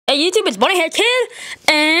YouTube? It's Bunny Hair Kid,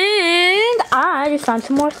 and I just found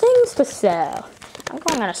some more things to sell. I'm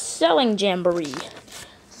going on a selling jamboree.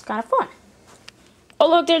 It's kind of fun. Oh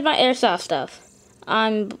look, there's my airsoft stuff.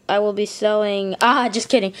 I will be selling. Just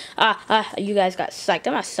kidding. You guys got psyched.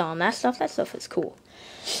 I'm not selling that stuff. That stuff is cool.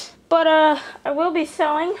 But I will be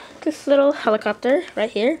selling this little helicopter right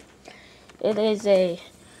here. It is a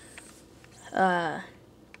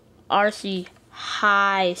RC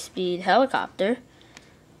high-speed helicopter.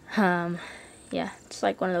 Yeah, it's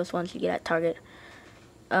like one of those ones you get at Target.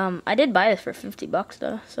 I did buy this for $50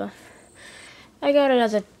 though, so I got it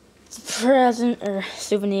as a present or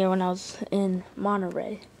souvenir when I was in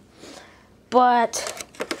Monterey. But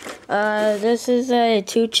this is a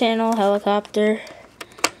 2-channel helicopter.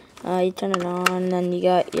 You turn it on, and then you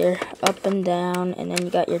got your up and down, and then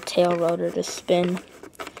you got your tail rotor to spin.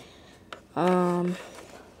 Yeah,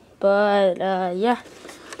 it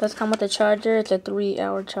does come with a charger. It's a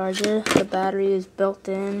 3-hour charger. The battery is built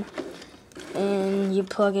in, and you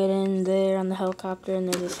plug it in there on the helicopter,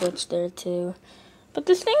 and there's a switch there too. But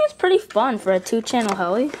this thing is pretty fun for a 2-channel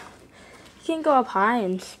heli. You can go up high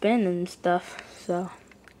and spin and stuff. So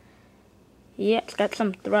yeah, it's got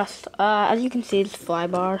some thrust. As you can see, this fly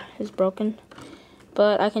bar is broken,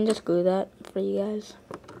 but I can just glue that for you guys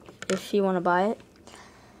if you want to buy it.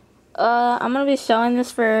 I'm gonna be selling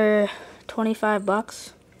this for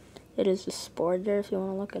 $25. It is a Sporter if you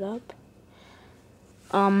want to look it up.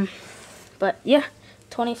 But yeah,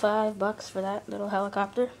 $25 for that little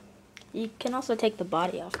helicopter. You can also take the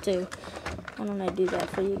body off too. Why don't I do that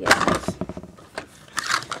for you guys?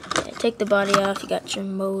 Yeah, take the body off. You got your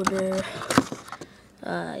motor,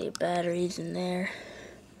 your batteries in there.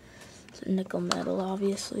 It's nickel metal,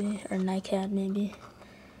 obviously, or NiCad maybe.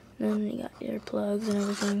 Then you got your plugs and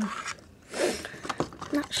everything.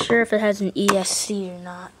 Not sure if it has an ESC or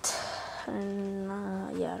not.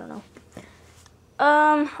 Yeah, I don't know.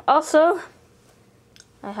 Also,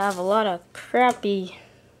 I have a lot of crappy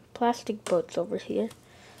plastic boats over here.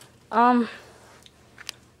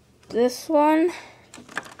 This one,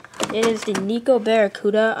 it is the Nico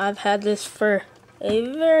Barracuda. I've had this for a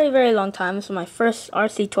very, very long time. This is my first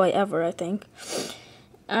RC toy ever, I think.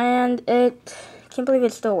 And it, can't believe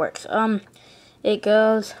it still works. It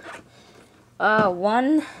goes,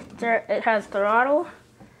 it has throttle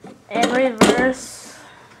and reverse,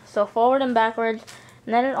 so forward and backwards,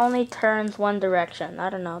 and then it only turns one direction.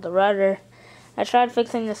 I don't know, the rudder. I tried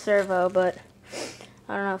fixing the servo, but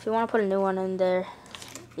I don't know. If you want to put a new one in there,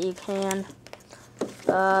 you can.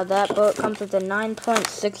 That boat comes with a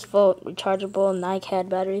 9.6 volt rechargeable NiCad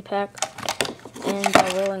battery pack, and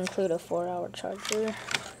I will include a 4-hour charger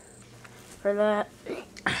for that.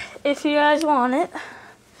 If you guys want it,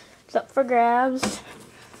 it's up for grabs.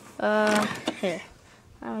 Here,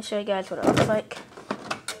 let me show you guys what it looks like.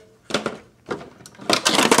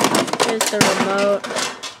 Here's the remote.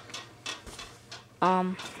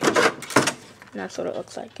 That's what it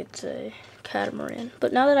looks like. It's a catamaran.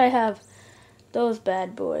 But now that I have those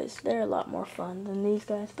bad boys, they're a lot more fun than these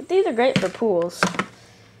guys. But these are great for pools,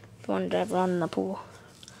 if you want to drive around in the pool.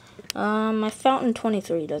 My Fountain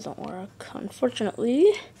 23 doesn't work.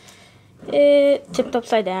 Unfortunately, it tipped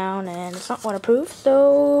upside down and it's not waterproof.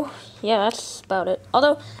 So yeah, that's about it.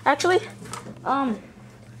 Although, actually, I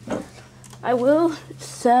will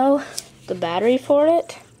sell the battery for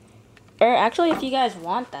it. Or actually, if you guys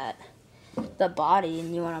want that, the body,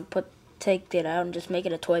 and you want to take it out and just make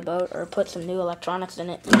it a toy boat, or put some new electronics in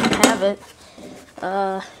it, you can have it.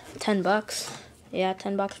 $10. Yeah,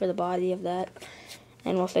 $10 for the body of that,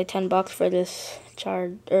 and we'll say $10 for this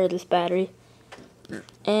this battery.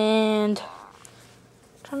 And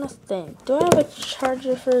I'm trying to think, do I have a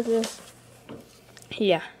charger for this?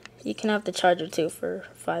 Yeah, you can have the charger too for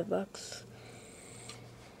 $5.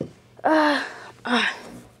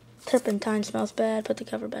 Turpentine smells bad. Put the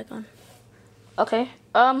cover back on. Okay.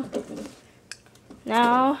 Now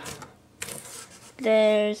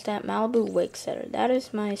there's that Malibu wake setter. That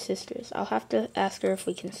is my sister's. I'll have to ask her if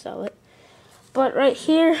we can sell it. But right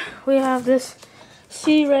here we have this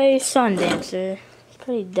Sea Ray Sun Dancer. It's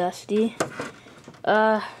pretty dusty.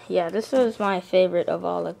 Yeah, this was my favorite of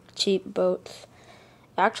all the cheap boats.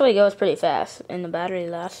 It actually goes pretty fast, and the battery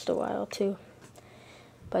lasts a while too.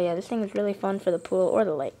 But yeah, this thing is really fun for the pool or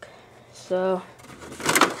the lake. So,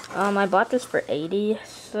 I bought this for $80.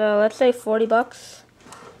 So let's say $40.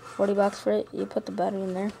 $40 for it. You put the battery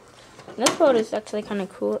in there. And this boat is actually kind of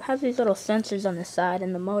cool. It has these little sensors on the side,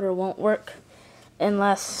 and the motor won't work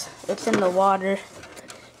unless it's in the water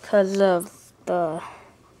because of the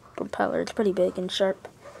propeller. It's pretty big and sharp.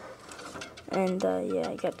 And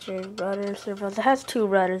yeah, you got your rudder servos. It has 2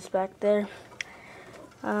 rudders back there.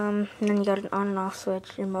 And then you got an on and off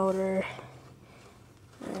switch, your motor,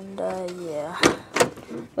 and yeah.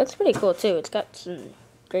 Looks pretty cool too. It's got some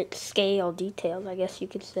great scale details, I guess you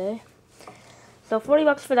could say. So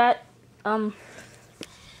 $40 for that. Let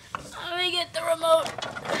me get the remote.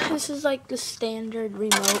 This is like the standard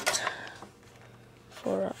remote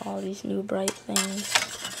for all these new bright things.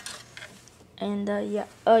 And yeah,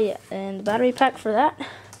 oh yeah, and the battery pack for that.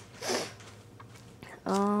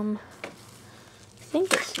 I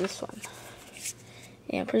think it's this one.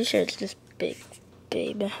 Yeah, I'm pretty sure it's this big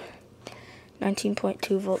babe.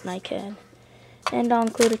 19.2 volt NiCad. And I'll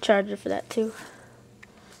include a charger for that too.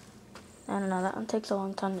 I don't know, that one takes a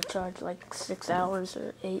long time to charge, like 6 hours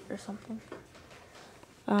or 8 or something.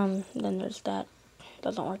 Then there's that.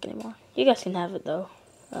 Doesn't work anymore. You guys can have it though.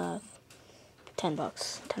 $10.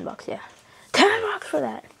 $10, yeah. $10 for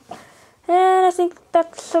that. And I think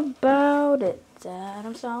that's about it that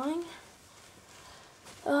I'm selling.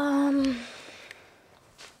 Let's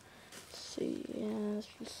see, yeah,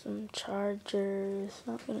 just some chargers.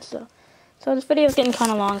 Not gonna sell. So this video is getting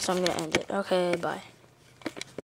kind of long, so I'm gonna end it. Okay, bye.